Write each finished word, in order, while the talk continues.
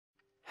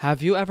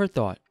Have you ever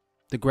thought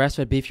the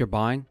grass-fed beef you're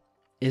buying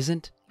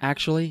isn't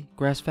actually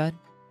grass-fed?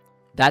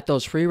 That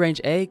those free-range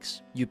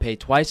eggs you pay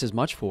twice as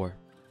much for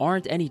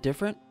aren't any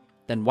different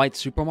than white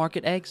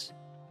supermarket eggs?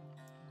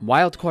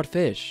 Wild-caught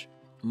fish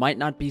might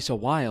not be so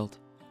wild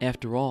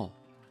after all.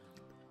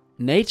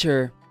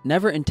 Nature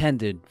never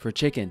intended for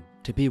chicken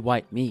to be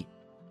white meat.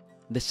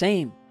 The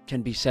same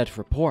can be said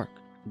for pork.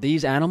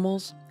 These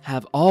animals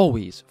have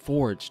always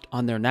foraged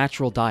on their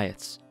natural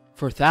diets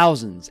for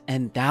thousands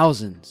and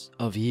thousands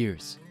of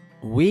years.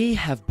 We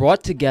have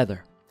brought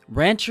together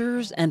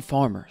ranchers and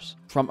farmers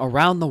from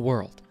around the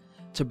world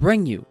to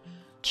bring you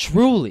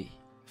truly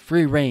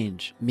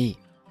free-range meat.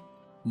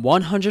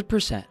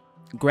 100%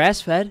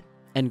 grass-fed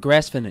and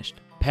grass-finished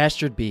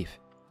pastured beef.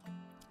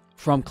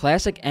 From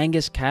classic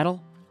Angus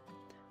cattle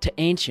to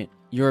ancient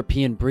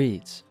European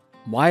breeds,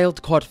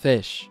 wild-caught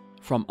fish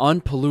from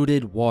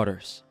unpolluted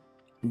waters,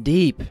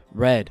 deep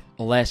red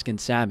Alaskan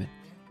salmon,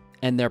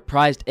 and their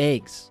prized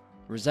eggs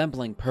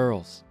resembling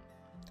pearls.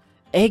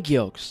 Egg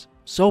yolks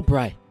so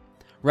bright,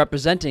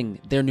 representing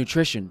their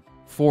nutrition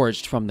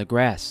foraged from the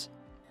grass.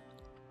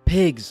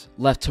 Pigs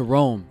left to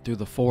roam through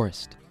the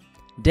forest,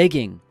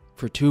 digging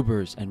for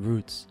tubers and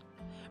roots,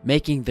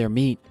 making their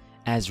meat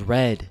as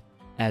red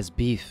as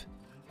beef.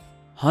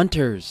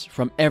 Hunters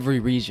from every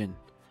region,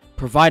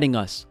 providing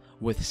us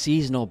with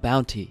seasonal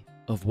bounty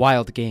of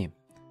wild game,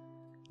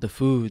 the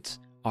foods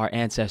our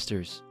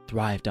ancestors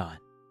thrived on.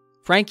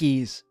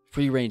 Frankie's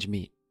free-range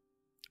meat.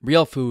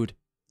 Real food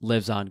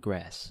lives on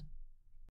grass.